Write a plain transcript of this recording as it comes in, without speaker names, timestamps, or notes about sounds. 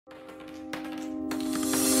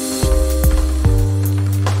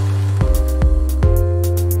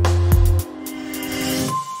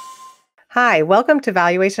Hi, welcome to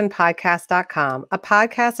valuationpodcast.com, a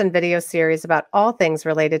podcast and video series about all things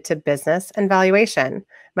related to business and valuation.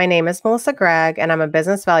 My name is Melissa Gragg, and I'm a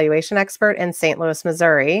business valuation expert in St. Louis,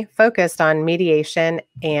 Missouri, focused on mediation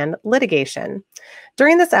and litigation.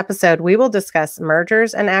 During this episode, we will discuss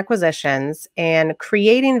mergers and acquisitions and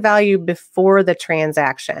creating value before the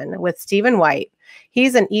transaction with Stephen White.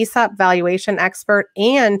 He's an ESOP valuation expert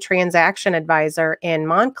and transaction advisor in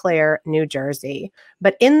Montclair, New Jersey.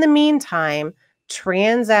 But in the meantime,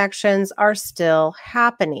 transactions are still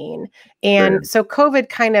happening. And so COVID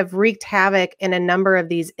kind of wreaked havoc in a number of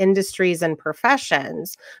these industries and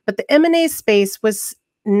professions. But the M&A space was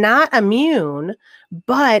not immune,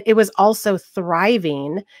 but it was also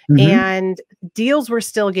thriving, and deals were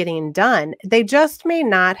still getting done. They just may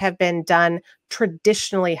not have been done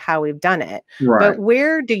traditionally how we've done it. Right. But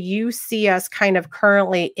where do you see us kind of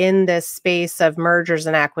currently in this space of mergers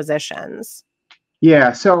and acquisitions?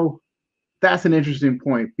 Yeah, so that's an interesting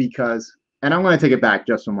point because, and I'm going to take it back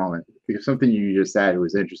just a moment, because something you just said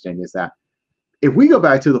was interesting is that if we go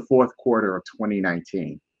back to the fourth quarter of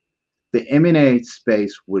 2019, the M&A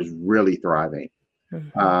space was really thriving.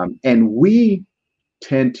 And we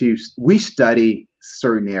study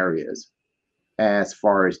certain areas as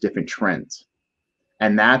far as different trends.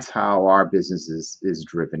 And that's how our business is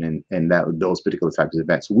driven in those particular types of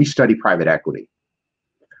events. We study private equity.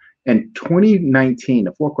 In 2019,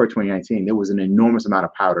 the fourth quarter of 2019, there was an enormous amount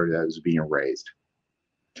of powder that was being raised.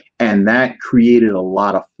 And that created a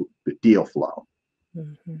lot of deal flow.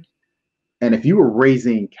 And if you were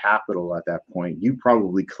raising capital at that point, you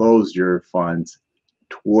probably closed your funds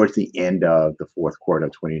towards the end of the fourth quarter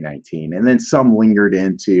of 2019. And then some lingered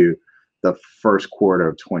into the first quarter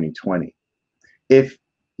of 2020. If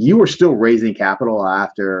you were still raising capital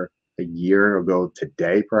after a year ago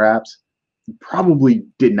today, perhaps, you probably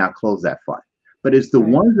did not close that fund. But it's the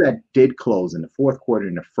ones that did close in the fourth quarter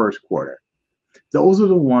and the first quarter. Those are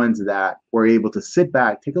the ones that were able to sit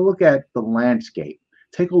back, take a look at the landscape,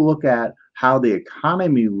 take a look at how the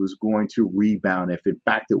economy was going to rebound, if in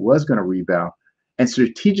fact it was going to rebound, and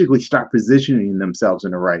strategically start positioning themselves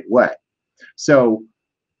in the right way. So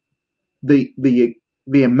the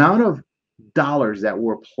amount of dollars that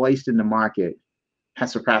were placed in the market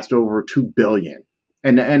has surpassed over $2 billion.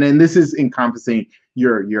 And this is encompassing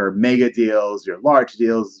your mega deals, your large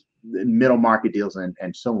deals, middle market deals,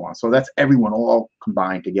 and so on. So that's everyone all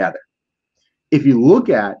combined together. If you look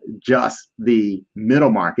at just the middle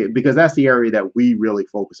market, because that's the area that we really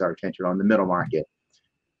focus our attention on, the middle market,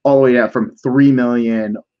 all the way down from 3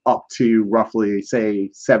 million up to roughly, say,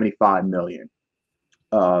 75 million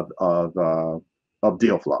of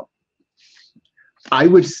deal flow. I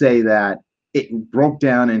would say that it broke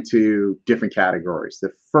down into different categories.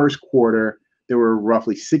 The first quarter, there were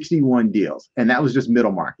roughly 61 deals, and that was just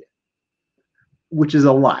middle market, which is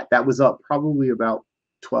a lot. That was up probably about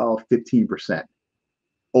 12-15%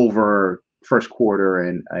 over first quarter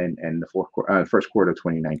and the first quarter of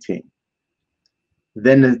 2019.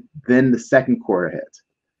 Then the second quarter hits.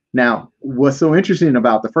 Now, what's so interesting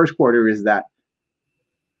about the first quarter is that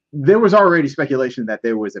there was already speculation that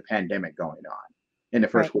there was a pandemic going on in the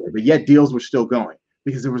first quarter, but yet deals were still going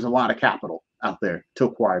because there was a lot of capital out there to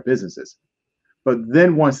acquire businesses. But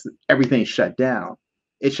then once everything shut down,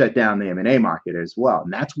 it shut down the M&A market as well.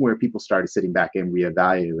 And that's where people started sitting back and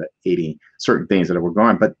reevaluating certain things that were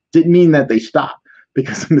going, but didn't mean that they stopped,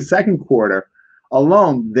 because in the second quarter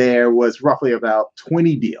alone, there was roughly about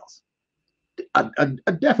 20 deals.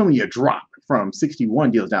 Definitely a drop from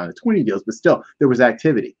 61 deals down to 20 deals, but still there was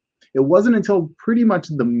activity. It wasn't until pretty much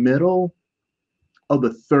the middle of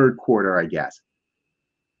the third quarter, I guess,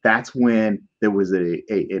 that's when there was a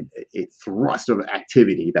thrust of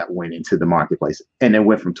activity that went into the marketplace, and it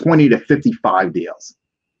went from 20 to 55 deals.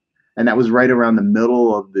 And that was right around the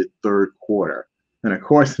middle of the third quarter. And of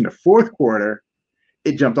course, in the fourth quarter,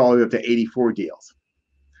 it jumped all the way up to 84 deals.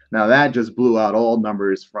 Now that just blew out all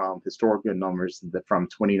numbers from historical numbers from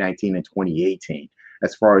 2019 and 2018,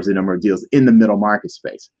 as far as the number of deals in the middle market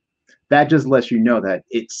space. That just lets you know that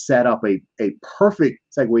it set up a perfect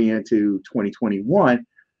segue into 2021,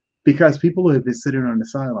 because people have been sitting on the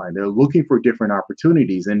sideline. They're looking for different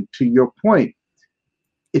opportunities. And to your point,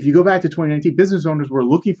 if you go back to 2019, business owners were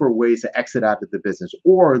looking for ways to exit out of the business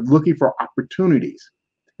or looking for opportunities.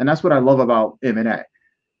 And that's what I love about M&A.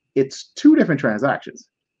 It's two different transactions.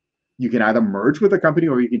 You can either merge with a company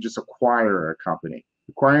or you can just acquire a company.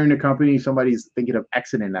 Acquiring a company, somebody's thinking of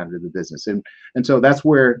exiting out of the business. And so that's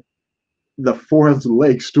where the fourth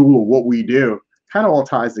leg stool of what we do kind of all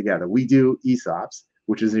ties together. We do ESOPs,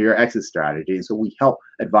 which is your exit strategy. And so we help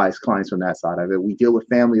advise clients from that side of it. We deal with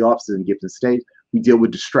family offices in Gibson State. We deal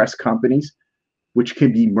with distressed companies, which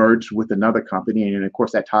can be merged with another company. And of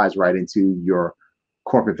course, that ties right into your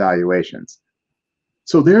corporate valuations.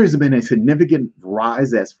 So there has been a significant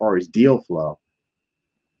rise as far as deal flow.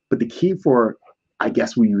 But the key for, I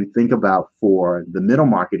guess, when you think about for the middle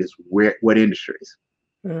market is what industries.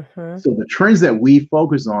 Mm-hmm. So the trends that we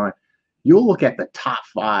focus on, you'll look at the top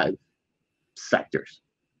 5 sectors,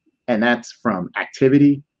 and that's from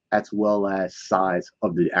activity as well as size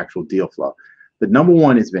of the actual deal flow. The number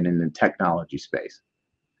one has been in the technology space.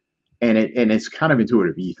 And it's kind of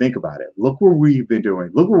intuitive. You think about it. Look what we've been doing.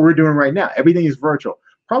 Look what we're doing right now. Everything is virtual.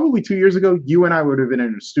 Probably 2 years ago, you and I would have been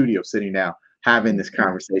in a studio sitting down having this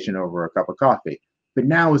conversation over a cup of coffee. But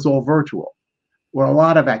now it's all virtual. Well, a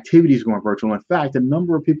lot of activities going virtual. In fact, a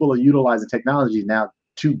number of people are utilizing technology now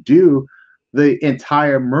to do the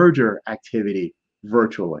entire merger activity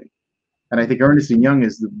virtually. And I think Ernst & Young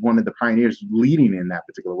is one of the pioneers leading in that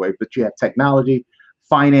particular way. But you have technology,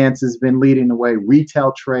 finance has been leading the way,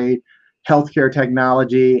 retail trade, healthcare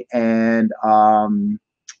technology, and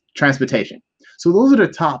transportation. So those are the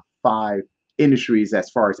top 5 industries as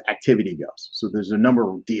far as activity goes. So there's a number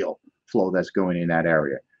of deal flow that's going in that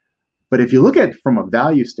area. But if you look at from a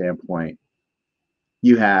value standpoint,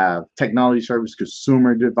 you have technology service,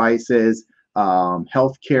 consumer devices,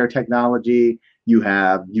 healthcare technology, you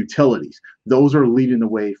have utilities. Those are leading the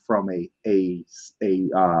way from a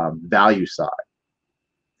value side.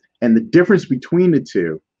 And the difference between the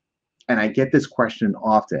two, and I get this question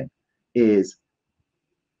often, is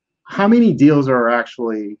how many deals are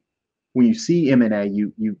actually, when you see M&A,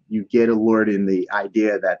 you get alerted in the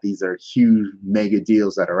idea that these are huge mega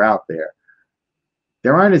deals that are out there.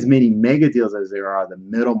 There aren't as many mega deals as there are the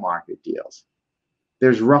middle market deals.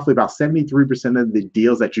 There's roughly about 73% of the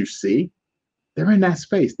deals that you see, they're in that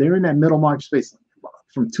space. They're in that middle market space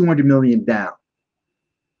from 200 million down.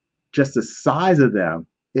 Just the size of them,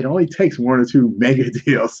 it only takes 1 or 2 mega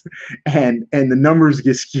deals, and the numbers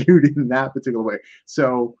get skewed in that particular way.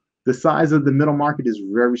 So the size of the middle market is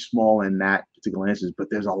very small in that particular instance, but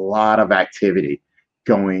there's a lot of activity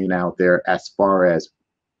going out there as far as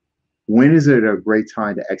when is it a great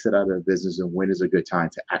time to exit out of a business and when is a good time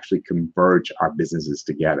to actually converge our businesses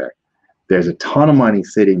together. There's a ton of money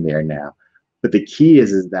sitting there now. But the key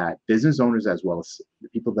is that business owners, as well as the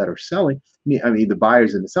people that are selling, the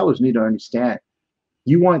buyers and the sellers, need to understand,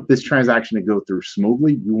 you want this transaction to go through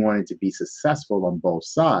smoothly. You want it to be successful on both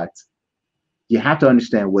sides. You have to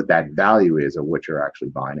understand what that value is of what you're actually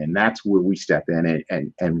buying. And that's where we step in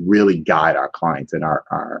and really guide our clients and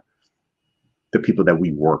the people that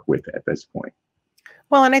we work with at this point.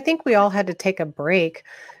 Well, and I think we all had to take a break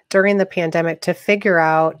during the pandemic to figure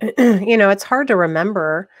out, it's hard to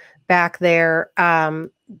remember back there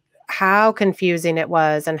how confusing it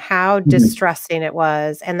was and how distressing it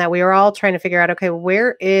was, and that we were all trying to figure out, okay,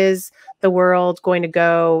 where is the world going to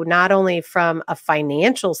go, not only from a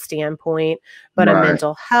financial standpoint, but a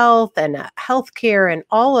mental health and healthcare and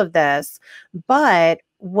all of this. But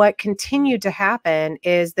what continued to happen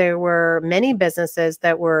is there were many businesses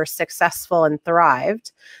that were successful and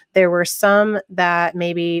thrived. There were some that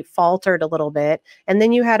maybe faltered a little bit. And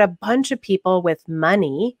then you had a bunch of people with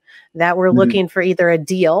money that were looking for either a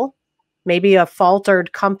deal, maybe a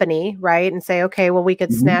faltered company, right? And say, okay, well, we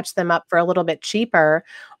could snatch them up for a little bit cheaper.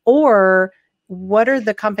 Or what are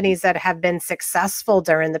the companies that have been successful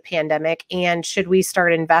during the pandemic? And should we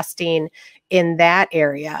start investing in that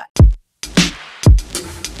area?